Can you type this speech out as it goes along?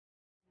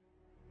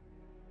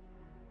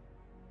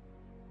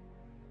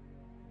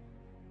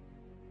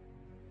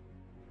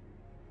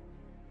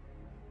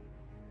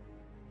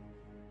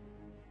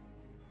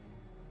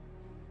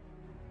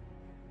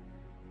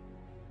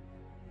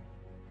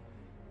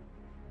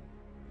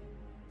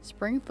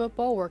Spring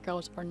football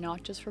workouts are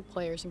not just for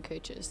players and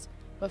coaches,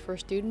 but for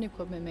student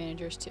equipment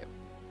managers too.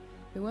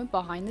 We went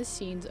behind the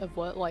scenes of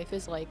what life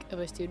is like of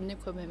a student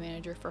equipment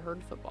manager for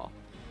Herd football,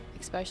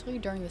 especially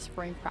during the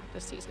spring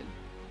practice season.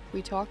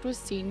 We talked with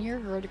senior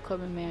Herd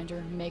equipment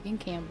manager Megan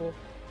Campbell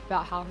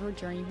about how her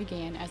journey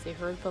began as a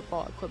Herd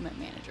football equipment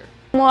manager.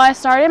 Well, I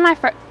started my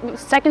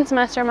second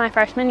semester my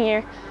freshman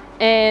year,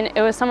 and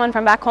it was someone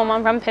from back home.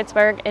 I'm from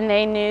Pittsburgh, and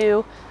they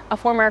knew a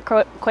former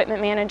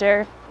equipment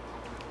manager.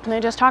 And they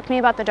just talked to me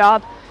about the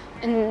job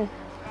and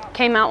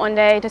came out one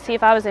day to see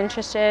if I was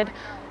interested.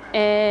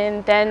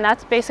 And then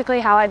that's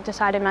basically how I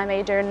decided my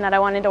major and that I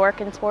wanted to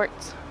work in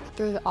sports.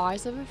 Through the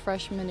eyes of a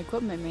freshman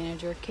equipment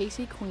manager,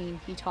 Casey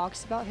Queen, he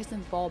talks about his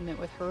involvement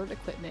with Herd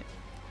equipment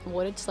and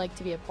what it's like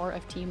to be a part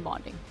of team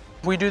bonding.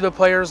 We do the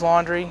players'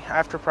 laundry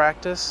after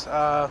practice.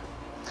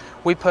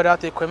 We put out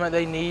the equipment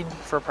they need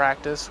for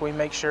practice. We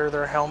make sure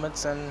their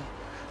helmets and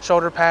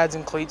shoulder pads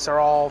and cleats are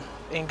all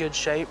in good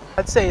shape.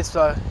 I'd say it's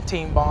a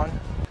team bond.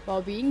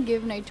 While being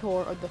given a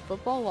tour of the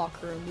football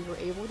locker room, we were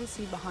able to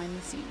see behind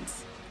the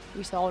scenes.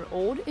 We saw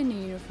old and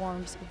new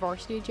uniforms,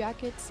 varsity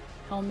jackets,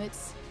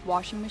 helmets,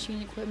 washing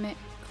machine equipment,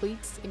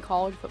 cleats, and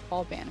college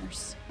football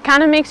banners. It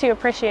kind of makes you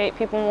appreciate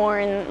people more,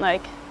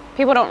 and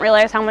people don't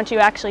realize how much you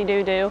actually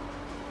do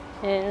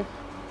and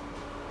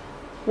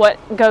what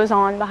goes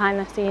on behind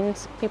the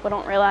scenes. People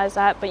don't realize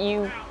that, but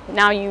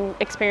now you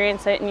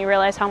experience it and you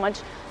realize how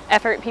much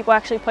effort people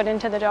actually put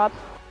into the job.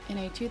 In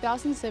a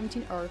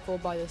 2017 article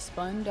by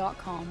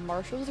thespun.com,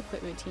 Marshall's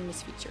equipment team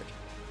is featured.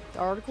 The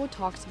article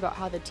talks about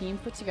how the team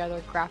put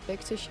together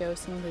graphics to show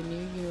some of the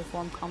new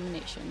uniform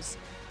combinations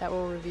that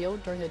were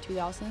revealed during the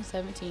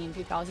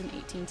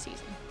 2017-2018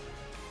 season.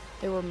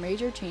 There were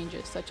major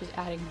changes such as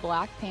adding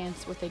black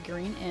pants with a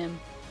green M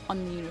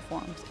on the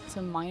uniforms and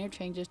some minor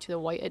changes to the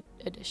white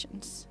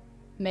additions.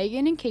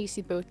 Megan and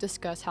Casey both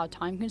discuss how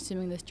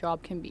time-consuming this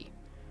job can be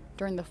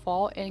during the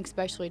fall and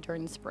especially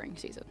during the spring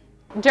season.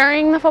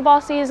 During the football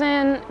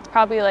season, it's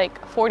probably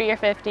like 40 or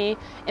 50.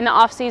 In the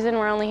off season,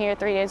 we're only here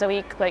 3 days a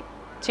week, like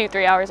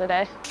 2-3 hours a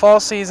day. Fall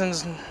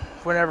seasons,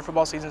 whenever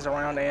football season's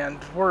around, and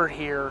we're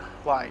here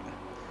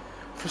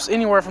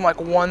anywhere from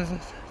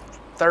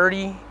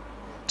 1:30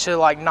 to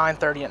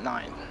 9:30 at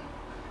night.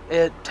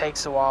 It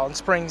takes a while. In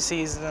spring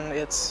season,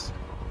 it's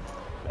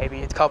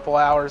maybe a couple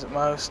hours at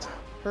most.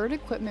 Herd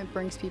equipment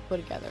brings people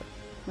together.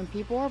 When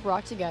people are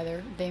brought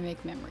together, they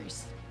make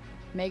memories.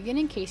 Megan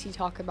and Casey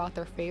talk about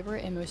their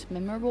favorite and most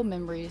memorable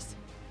memories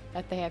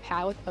that they have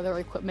had with other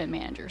equipment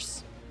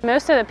managers.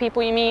 Most of the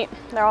people you meet,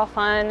 they're all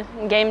fun.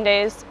 Game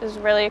days is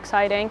really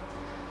exciting.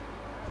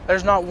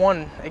 There's not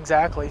one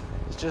exactly.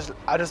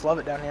 I just love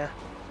it down here.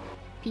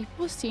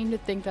 People seem to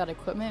think that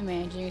equipment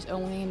managing is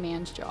only a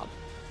man's job,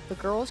 but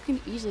girls can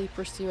easily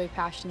pursue a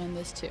passion in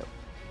this too.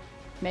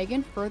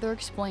 Megan further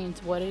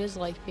explains what it is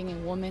like being a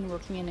woman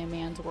working in a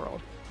man's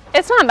world.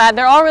 It's not bad.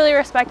 They're all really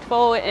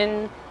respectful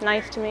and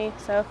nice to me,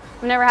 so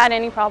I've never had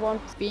any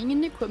problems. Being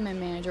an equipment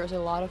manager is a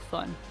lot of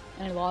fun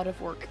and a lot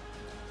of work.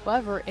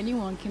 However,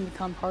 anyone can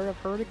become part of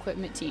Herd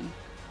equipment team.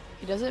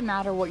 It doesn't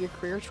matter what your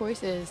career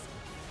choice is,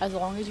 as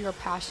long as you are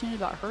passionate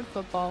about Herd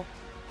football,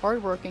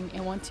 hardworking,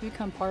 and want to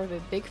become part of a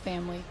big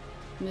family,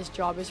 then this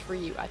job is for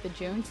you at the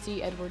Jones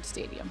C. Edwards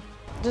Stadium.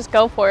 Just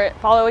go for it.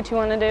 Follow what you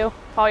want to do.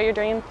 Follow your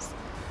dreams.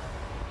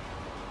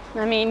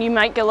 I mean, you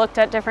might get looked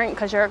at different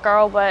because you're a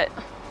girl, but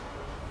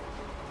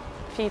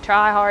if you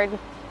try hard,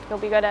 you'll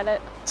be good at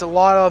it. It's a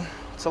lot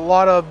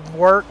of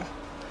work.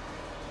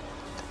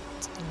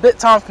 It's a bit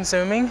time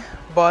consuming,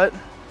 but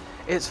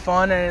it's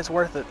fun and it's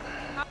worth it.